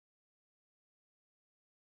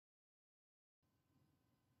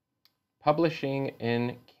Publishing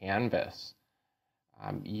in Canvas.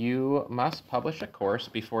 You must publish a course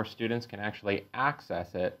before students can actually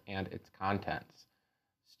access it and its contents.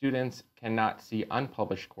 Students cannot see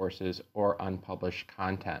unpublished courses or unpublished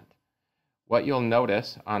content. What you'll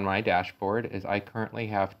notice on my dashboard is I currently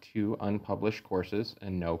have 2 unpublished courses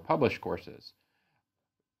and no published courses.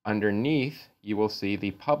 Underneath, you will see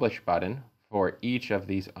the Publish button for each of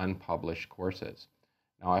these unpublished courses.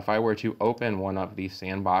 Now, if I were to open one of these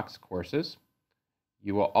Sandbox courses,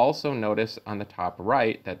 you will also notice on the top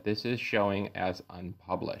right that this is showing as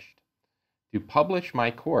unpublished. To publish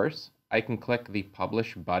my course, I can click the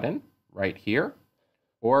Publish button right here,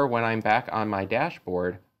 or when I'm back on my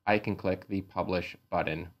dashboard, I can click the Publish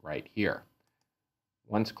button right here.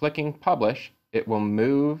 Once clicking Publish, it will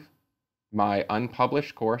move my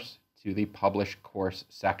unpublished course to the Published Course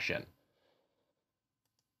section.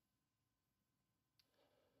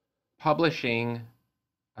 Publishing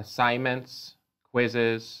assignments,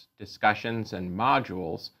 quizzes, discussions, and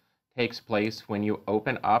modules takes place when you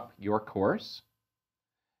open up your course.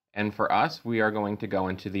 And for us, we are going to go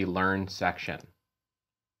into the Learn section.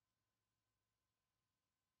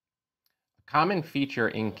 A common feature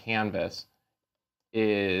in Canvas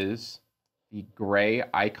is the gray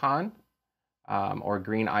icon or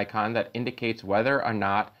green icon that indicates whether or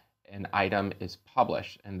not an item is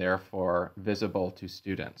published and therefore visible to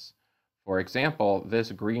students. For example,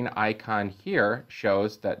 this green icon here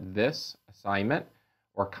shows that this assignment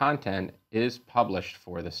or content is published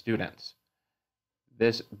for the students.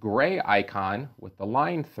 This gray icon with the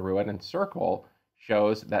line through it and circle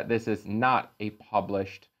shows that this is not a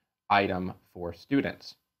published item for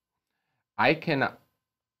students. I can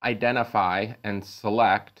identify and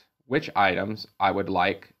select which items I would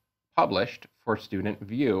like published for student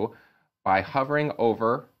view by hovering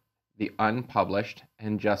over the unpublished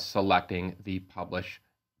and just selecting the publish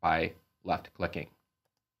by left clicking.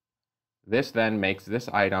 This then makes this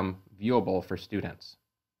item viewable for students.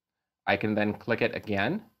 I can then click it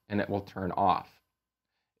again and it will turn off.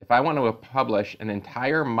 If I want to publish an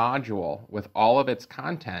entire module with all of its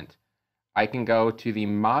content, I can go to the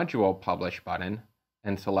Module Publish button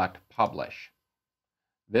and select Publish.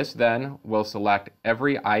 This then will select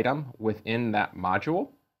every item within that module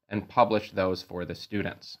and publish those for the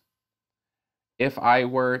students. If I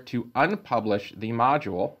were to unpublish the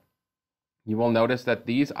module, you will notice that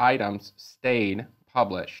these items stayed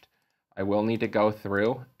published. I will need to go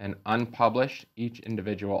through and unpublish each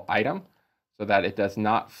individual item so that it does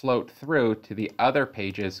not float through to the other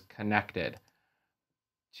pages connected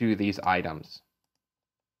to these items.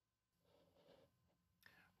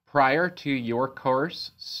 Prior to your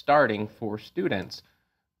course starting for students,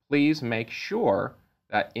 please make sure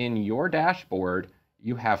that in your dashboard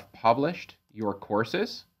you have published your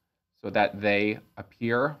courses so that they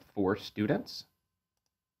appear for students.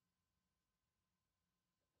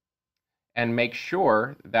 And make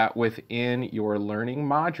sure that within your learning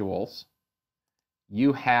modules,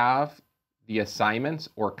 you have the assignments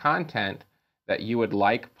or content that you would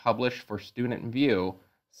like published for student view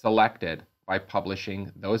selected by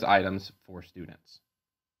publishing those items for students.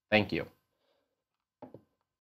 Thank you.